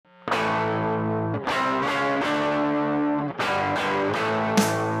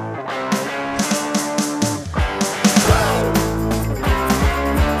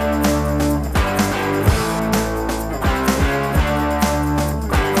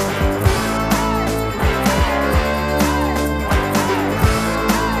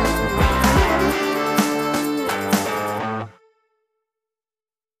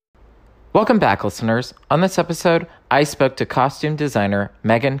Welcome back, listeners. On this episode, I spoke to costume designer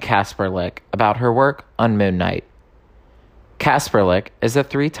Megan Kasperlik about her work on Moon Knight. Kasperlik is a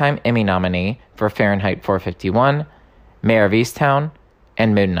 3-time Emmy nominee for Fahrenheit 451, Mayor of Easttown,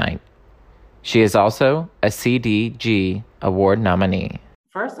 and Moon Knight. She is also a CDG Award nominee.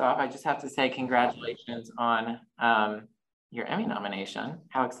 First off, I just have to say congratulations on your Emmy nomination.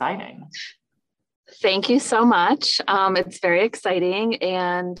 How exciting. Thank you so much. It's very exciting,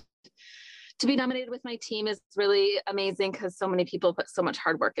 and to be nominated with my team is really amazing because so many people put so much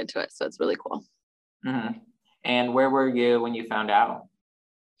hard work into it. So it's really cool. Mm-hmm. And where were you when you found out?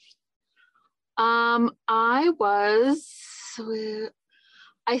 I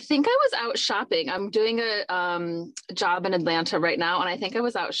think I was out shopping. I'm doing a job in Atlanta right now, and I think I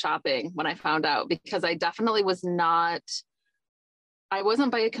was out shopping when I found out because I definitely I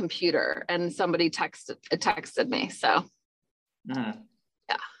wasn't by a computer, and somebody texted me. So yeah.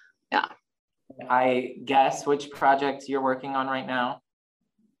 I guess which project you're working on right now?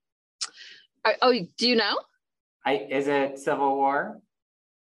 Oh, do you know? Is it Civil War?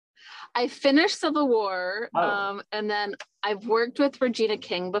 I finished Civil War, and then I've worked with Regina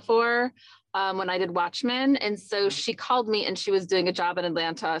King before when I did Watchmen, and so she called me and she was doing a job in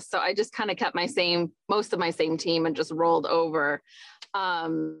Atlanta, so I just kind of kept most of my same team and just rolled over.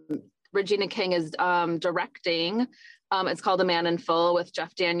 Regina King is directing. It's called A Man in Full with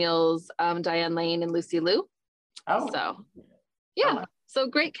Jeff Daniels, Diane Lane, and Lucy Liu. So yeah, so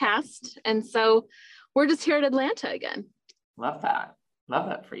great cast, and so we're just here at Atlanta again. Love that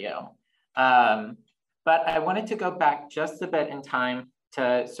for you. But I wanted to go back just a bit in time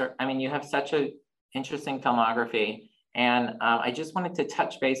you have such an interesting filmography, and I just wanted to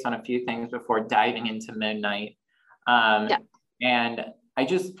touch base on a few things before diving into Moon Knight. And I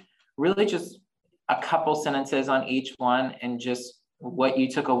just a couple sentences on each one and just what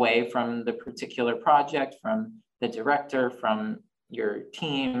you took away from the particular project, from the director, from your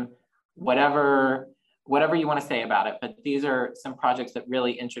team, whatever you want to say about it. But these are some projects that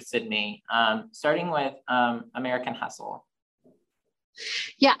really interested me, starting with American Hustle.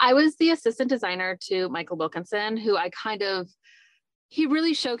 Yeah, I was the assistant designer to Michael Wilkinson, who he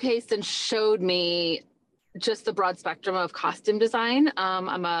really showcased and showed me just the broad spectrum of costume design.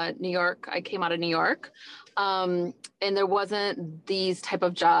 I came out of New York, and there wasn't these type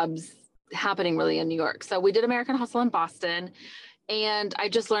of jobs happening really in New York. So we did American Hustle in Boston, and I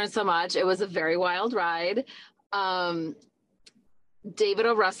just learned so much. It was a very wild ride. David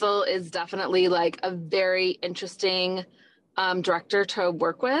O. Russell is definitely like a very interesting director to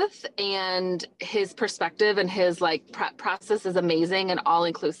work with, and his perspective and his process is amazing and all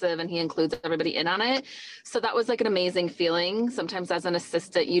inclusive, and he includes everybody in on it. So that was like an amazing feeling. Sometimes as an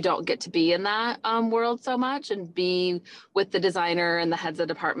assistant, you don't get to be in that world so much and be with the designer and the heads of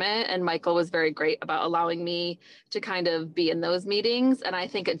department. And Michael was very great about allowing me to kind of be in those meetings. And I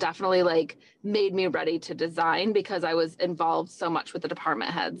think it definitely made me ready to design because I was involved so much with the department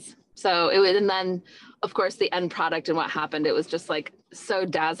heads. So and then of course the end product and what happened, it was just so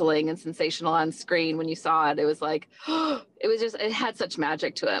dazzling and sensational on screen. When you saw it, it was it had such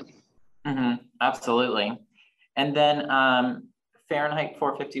magic to it. Mm-hmm. Absolutely. And then Fahrenheit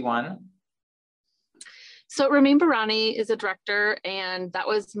 451. So Ramin Barani is a director, and that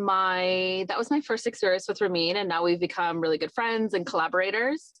was my first experience with Ramin, and now we've become really good friends and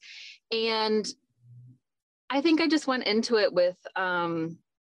collaborators. And I think I just went into it with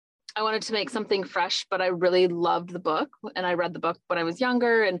I wanted to make something fresh, but I really loved the book, and I read the book when I was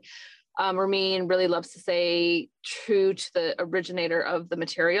younger. And Ramin really loves to stay true to the originator of the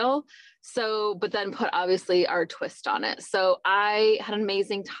material. So, but then put obviously our twist on it. So I had an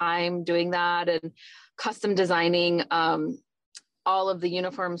amazing time doing that and custom designing. All of the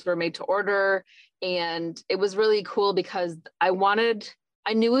uniforms were made to order, and it was really cool because I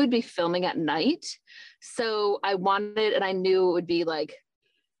knew we would be filming at night. So I knew it would be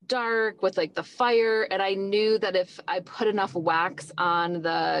dark with the fire, and I knew that if I put enough wax on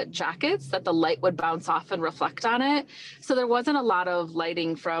the jackets that the light would bounce off and reflect on it. So there wasn't a lot of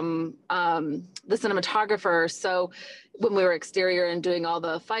lighting from the cinematographer, so when we were exterior and doing all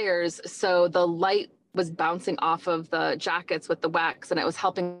the fires, so the light was bouncing off of the jackets with the wax, and it was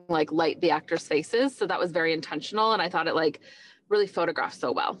helping light the actors' faces. So that was very intentional, and I thought it really photographed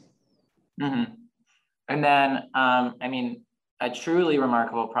so well. Mm-hmm. And then a truly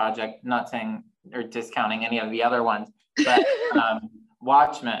remarkable project, not saying or discounting any of the other ones, but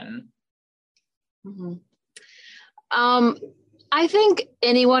Watchmen. Mm-hmm. I think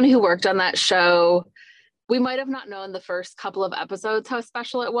anyone who worked on that show, we might have not known the first couple of episodes how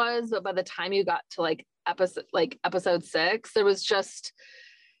special it was, but by the time you got to episode 6, there was just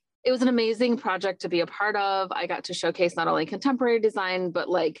it was an amazing project to be a part of. I got to showcase not only contemporary design, but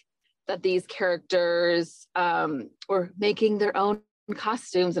like that these characters were making their own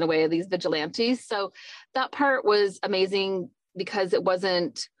costumes in a way, these vigilantes. So that part was amazing because it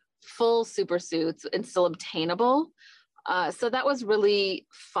wasn't full super suits and still obtainable. So that was really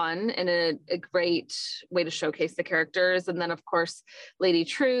fun and a great way to showcase the characters. And then of course, Lady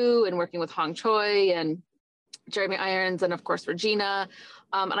True and working with Hong Choi and Jeremy Irons and of course Regina.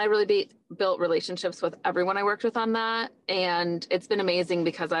 And I really built relationships with everyone I worked with on that. And it's been amazing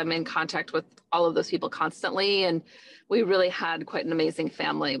because I'm in contact with all of those people constantly. And we really had quite an amazing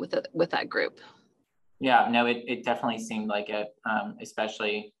family with that group. Yeah, no, it definitely seemed like it,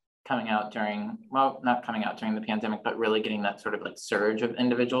 especially coming out during, well, not coming out during the pandemic, but really getting that sort of like surge of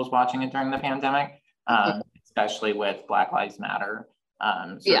individuals watching it during the pandemic, especially with Black Lives Matter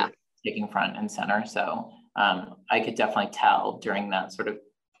sort of taking front and center. So I could definitely tell during that sort of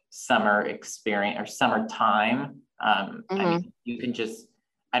summer experience or summertime. I mean, you can just,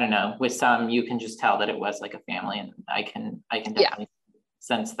 I don't know, with some, you can just tell that it was like a family, and I can definitely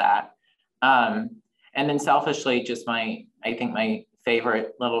sense that. And then selfishly, just I think my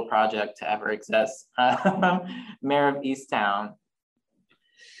favorite little project to ever exist, Mare of Easttown.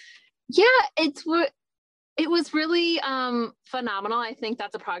 Yeah, it was really phenomenal. I think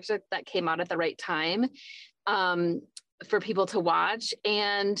that's a project that came out at the right time for people to watch.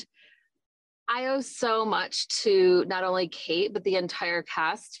 And I owe so much to not only Kate, but the entire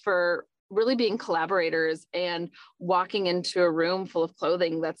cast for really being collaborators and walking into a room full of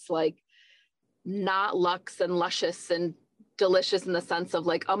clothing that's like not luxe and luscious and delicious in the sense of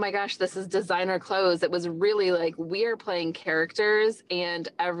like, oh my gosh, this is designer clothes. It was really like, we are playing characters and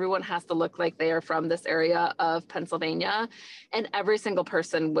everyone has to look like they are from this area of Pennsylvania. And every single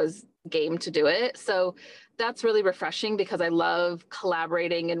person was game to do it. So that's really refreshing because I love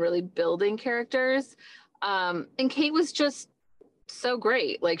collaborating and really building characters. And Kate was just so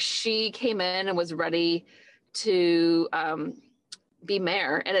great. Like she came in and was ready to be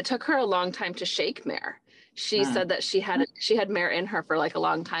Mare, and it took her a long time to shake Mare. She said that she had Mare in her for like a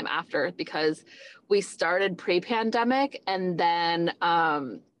long time after, because we started pre-pandemic and then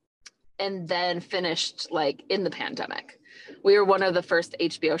finished like in the pandemic. We were one of the first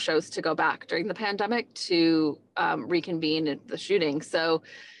HBO shows to go back during the pandemic to reconvene at the shooting. So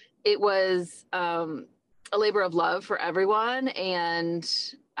it was a labor of love for everyone. And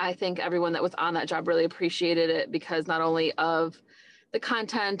I think everyone that was on that job really appreciated it because not only of the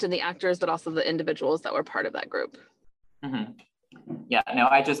content and the actors, but also the individuals that were part of that group. Yeah, no,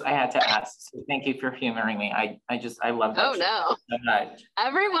 I had to ask. So thank you for humoring me. I love that. Oh no, so much.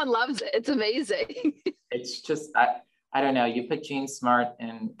 Everyone loves it. It's amazing. It's just, I don't know. You put Jean Smart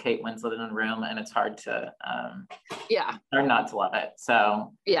and Kate Winslet in a room, and it's hard to hard not to love it.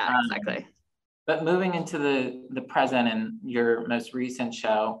 So yeah, exactly. But moving into the present and your most recent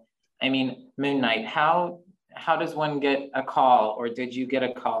show, I mean, Moon Knight. How does one get a call, or did you get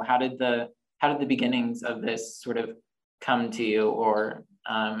a call? How did the beginnings of this sort of come to you? Or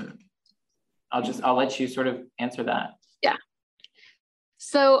I'll let you sort of answer that. Yeah.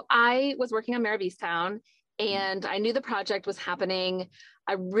 So I was working on Mare of Easttown, and I knew the project was happening.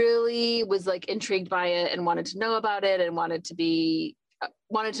 I really was like intrigued by it and wanted to know about it and wanted to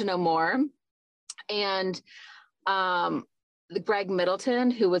know more. And Greg Middleton,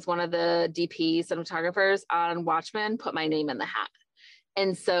 who was one of the DP cinematographers on Watchmen, put my name in the hat.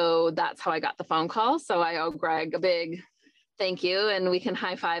 And so that's how I got the phone call. So I owe Greg a big thank you, and we can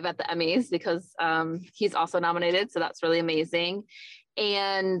high five at the Emmys because he's also nominated. So that's really amazing.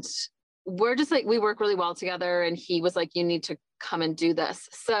 And we're just like, we work really well together. And he was like, you need to come and do this.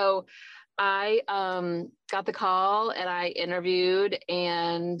 So I got the call and I interviewed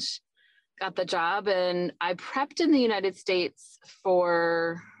and got the job, and I prepped in the United States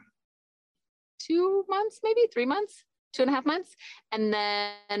for 2 months, maybe 3 months, 2.5 months. And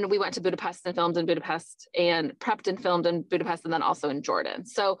then we went to Budapest and filmed in Budapest and prepped and filmed in Budapest and then also in Jordan.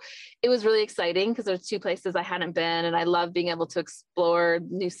 So it was really exciting because there's 2 places I hadn't been, and I love being able to explore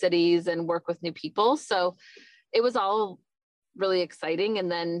new cities and work with new people. So it was all really exciting.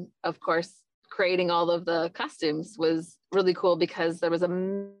 And then of course, creating all of the costumes was really cool because there was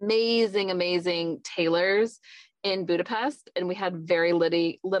amazing tailors in Budapest, and we had very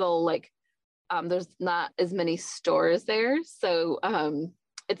little like there's not as many stores there. So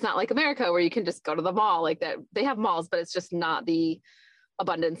it's not like America where you can just go to the mall like that. They have malls, but it's just not the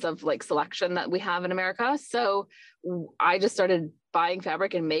abundance of like selection that we have in America. So I just started buying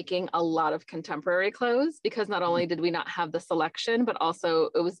fabric and making a lot of contemporary clothes because not only did we not have the selection, but also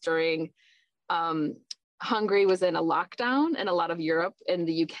it was during Hungary was in a lockdown, and a lot of Europe and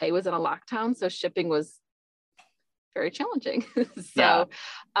the UK was in a lockdown. So shipping was very challenging. So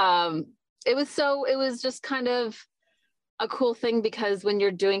it was just kind of a cool thing, because when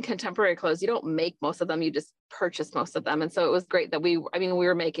you're doing contemporary clothes, you don't make most of them, you just purchase most of them. And so it was great that we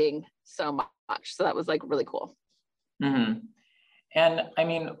were making so much. So that was like really cool. Mm-hmm. And I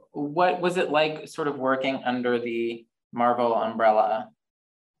mean, what was it like sort of working under the Marvel umbrella?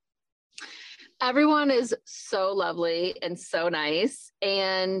 Everyone is so lovely and so nice.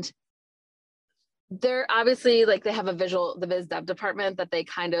 And they're obviously like, they have the biz dev department that they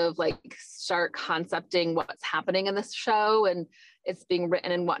kind of like start concepting what's happening in this show, and it's being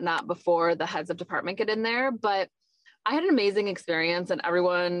written and whatnot before the heads of department get in there. But I had an amazing experience, and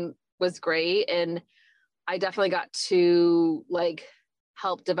everyone was great. And I definitely got to like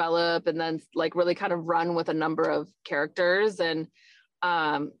help develop and then like really kind of run with a number of characters. And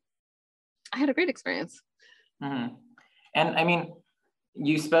I had a great experience. Mm-hmm. And I mean,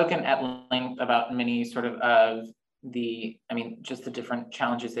 you've spoken at length about many sort of just the different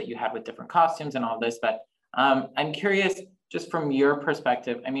challenges that you had with different costumes and all this, but I'm curious, just from your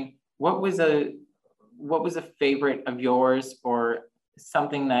perspective, I mean, what was a favorite of yours, or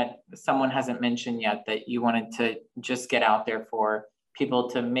something that someone hasn't mentioned yet that you wanted to just get out there for people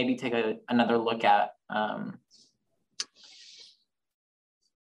to maybe take another look at?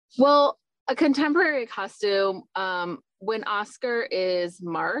 Well, a contemporary costume, when Oscar is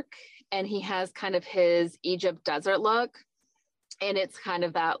Mark and he has kind of his Egypt desert look, and it's kind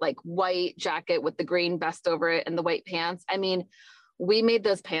of that like white jacket with the green vest over it and the white pants. I mean, we made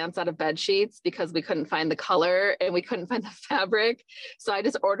those pants out of bed sheets because we couldn't find the color and we couldn't find the fabric. So I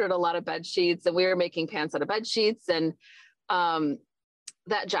just ordered a lot of bed sheets, and we were making pants out of bed sheets. And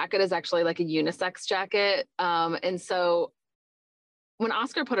that jacket is actually like a unisex jacket. And so when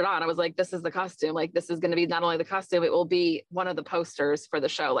Oscar put it on, I was like, this is the costume. Like, this is going to be not only the costume, it will be one of the posters for the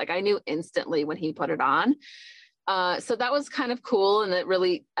show. Like, I knew instantly when he put it on. So that was kind of cool. And it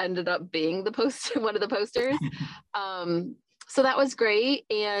really ended up being the poster, one of the posters. So that was great.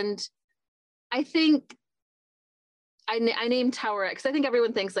 And I think I named Tower X. I think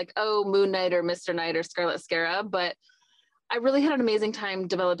everyone thinks like, oh, Moon Knight or Mr. Knight or Scarlet Scarab, but I really had an amazing time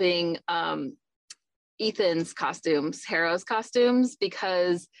developing Ethan's costumes, Harrow's costumes,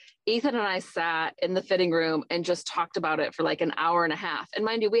 because Ethan and I sat in the fitting room and just talked about it for like an hour and a half. And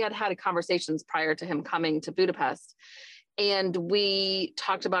mind you, we had conversations prior to him coming to Budapest, and we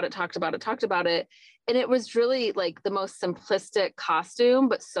talked about it. And it was really like the most simplistic costume,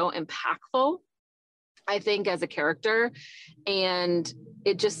 but so impactful, I think, as a character. And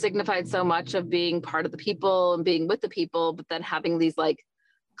it just signified so much of being part of the people and being with the people, but then having these like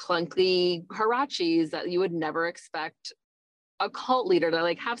clunky Huaraches that you would never expect a cult leader to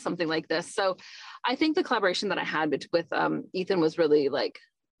like have something like this. So I think the collaboration that I had with Ethan was really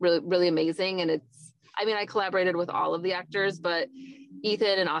really amazing. And I collaborated with all of the actors, but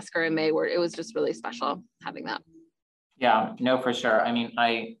Ethan and Oscar and May it was just really special having that. Yeah, no, for sure. I mean,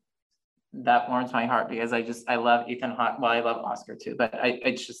 that warms my heart, because I love Ethan Hawke. Well, I love Oscar too, but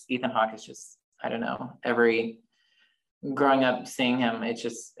it's just, Ethan Hawke is just, I don't know, growing up seeing him,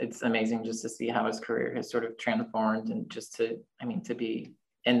 it's amazing just to see how his career has sort of transformed, and just to be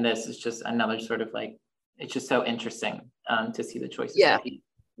in this is just another sort of like, it's just so interesting to see the choices that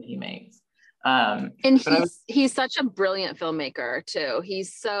he makes. And he's such a brilliant filmmaker too.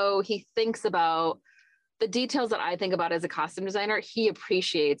 He thinks about the details that I think about as a costume designer. He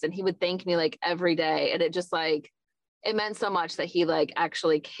appreciates, and he would thank me like every day. And it just like, it meant so much that he like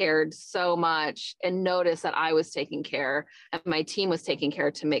actually cared so much and noticed that I was taking care and my team was taking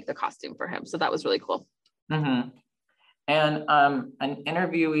care to make the costume for him. So that was really cool. Mm-hmm. And an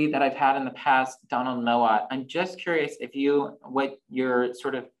interviewee that I've had in the past, Donald Mowat, I'm just curious what your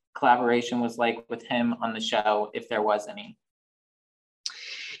sort of collaboration was like with him on the show, if there was any.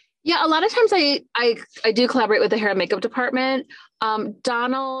 Yeah, a lot of times I do collaborate with the hair and makeup department.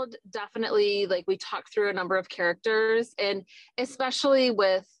 Donald definitely, like, we talked through a number of characters, and especially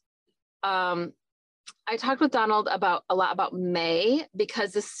with, I talked with Donald a lot about May,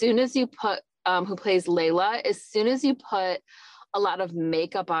 because as soon as you put, who plays Layla, as soon as you put a lot of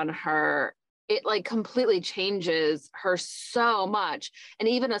makeup on her, it like completely changes her so much. And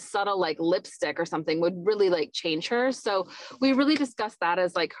even a subtle like lipstick or something would really like change her. So we really discussed that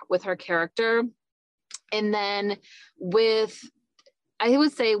as like with her character. And then I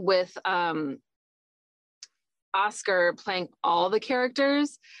would say with Oscar playing all the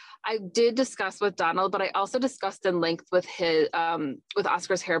characters, I did discuss with Donald, but I also discussed in length with his with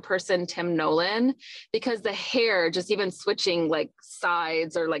Oscar's hair person, Tim Nolan, because the hair, just even switching like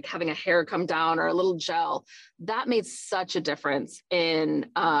sides or like having a hair come down or a little gel, that made such a difference in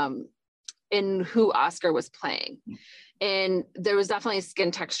who Oscar was playing. And there was definitely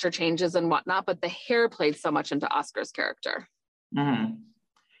skin texture changes and whatnot, but the hair played so much into Oscar's character. Mm-hmm.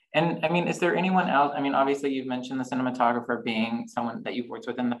 And I mean, is there anyone else? I mean, obviously you've mentioned the cinematographer being someone that you've worked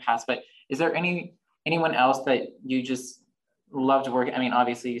with in the past, but is there anyone else that you just loved working? I mean,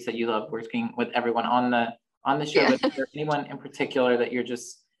 obviously you said you loved working with everyone on the show, but is there anyone in particular that you're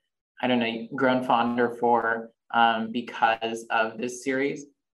just, I don't know, grown fonder for because of this series?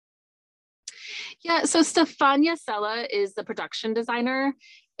 Yeah, so Stefania Sella is the production designer,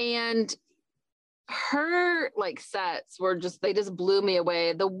 and her like sets were they just blew me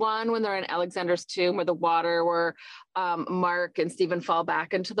away. The one when they're in Alexander's tomb where the water, where Mark and Stephen fall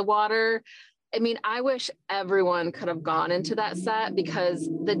back into the water. I mean, I wish everyone could have gone into that set, because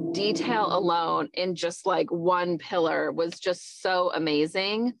the detail alone in just like one pillar was just so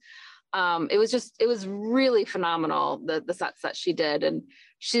amazing. It was really phenomenal, the sets that she did. And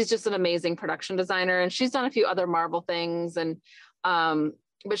she's just an amazing production designer, and she's done a few other Marvel things, and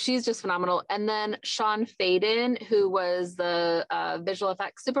but she's just phenomenal. And then Sean Faden, who was the visual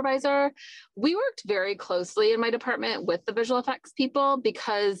effects supervisor, we worked very closely in my department with the visual effects people,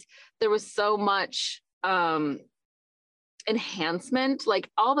 because there was so much enhancement. Like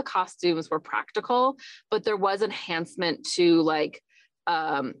all the costumes were practical, but there was enhancement to like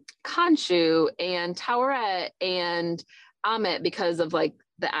Khonshu and Taweret and Amit, because of like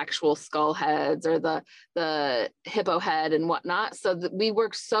the actual skull heads or the hippo head and whatnot. So that we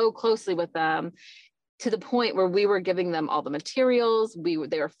worked so closely with them, to the point where we were giving them all the materials. They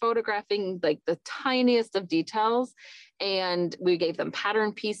were photographing like the tiniest of details, and we gave them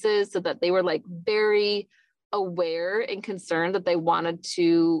pattern pieces so that they were like very aware and concerned that they wanted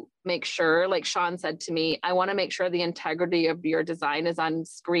to make sure, like Sean said to me, I want to make sure the integrity of your design is on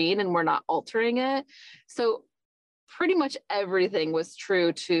screen and we're not altering it. So pretty much everything was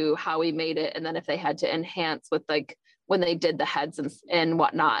true to how we made it. And then if they had to enhance with like when they did the heads and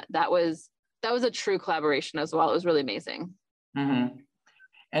whatnot, that was a true collaboration as well. It was really amazing. Mm-hmm.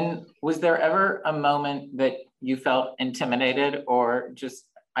 And was there ever a moment that you felt intimidated or just,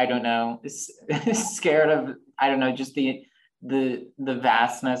 I don't know, scared of, I don't know, just the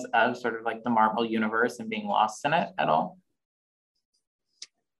vastness of sort of like the Marvel universe and being lost in it at all?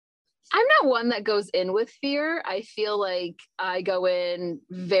 I'm not one that goes in with fear. I feel like I go in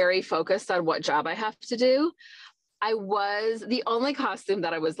very focused on what job I have to do. The only costume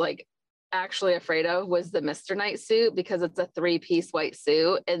that I was like actually afraid of was the Mr. Knight suit, because it's a 3-piece white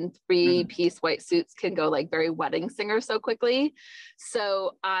suit, and 3-piece white suits can go like very wedding singer so quickly.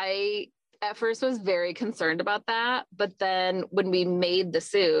 So I at first was very concerned about that. But then when we made the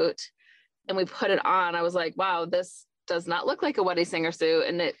suit and we put it on, I was like, wow, this does not look like a wedding singer suit.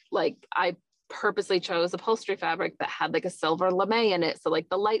 And it like, I purposely chose upholstery fabric that had like a silver lame in it, so like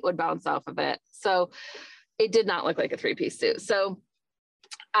the light would bounce off of it. So it did not look like a 3-piece suit. So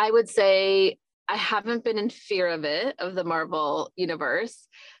I would say I haven't been in fear of the Marvel universe.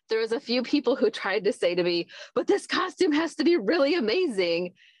 There was a few people who tried to say to me, but this costume has to be really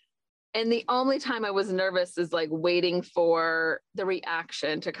amazing. And the only time I was nervous is like waiting for the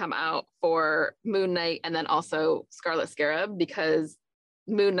reaction to come out for Moon Knight and then also Scarlet Scarab, because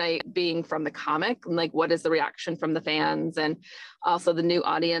Moon Knight being from the comic, and like what is the reaction from the fans and also the new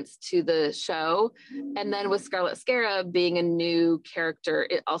audience to the show. And then with Scarlet Scarab being a new character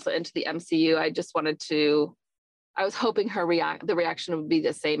also into the MCU, I was hoping the reaction would be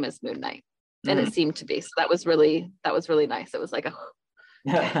the same as Moon Knight. And it seemed to be. So that was really nice. It was like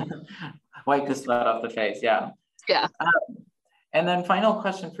wipe the sweat off the face. Yeah. Yeah. And then final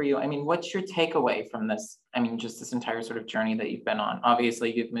question for you. I mean, what's your takeaway from this? I mean, just this entire sort of journey that you've been on.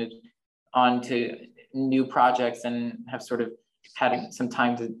 Obviously, you've moved on to new projects and have sort of had some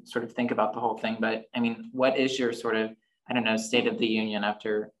time to sort of think about the whole thing. But I mean, what is your sort of, I don't know, state of the union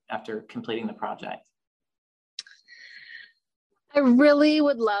after completing the project? I really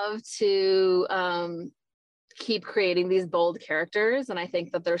would love to keep creating these bold characters. And I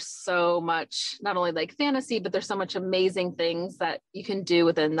think that there's so much, not only like fantasy, but there's so much amazing things that you can do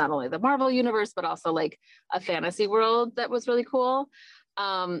within not only the Marvel universe, but also like a fantasy world that was really cool.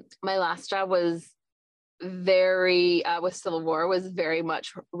 My last job was with Civil War was very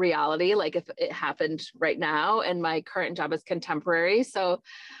much reality, like if it happened right now. And my current job is contemporary. So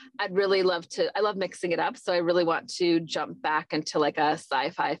I'd really love I love mixing it up. So I really want to jump back into like a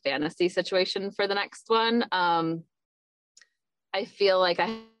sci-fi fantasy situation for the next one. I feel like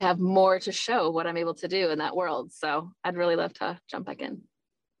I have more to show what I'm able to do in that world. So I'd really love to jump back in.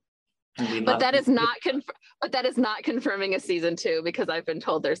 But that is not confirming a season 2, because I've been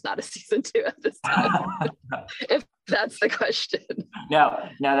told there's not a season 2 at this time. If that's the question. No.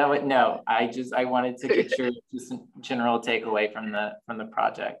 I wanted to get your just general takeaway from the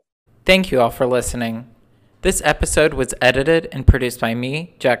project. Thank you all for listening. This episode was edited and produced by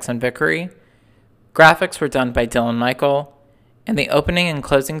me, Jackson Vickery. Graphics were done by Dylan Michael, and the opening and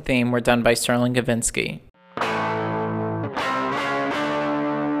closing theme were done by Sterling Gavinsky.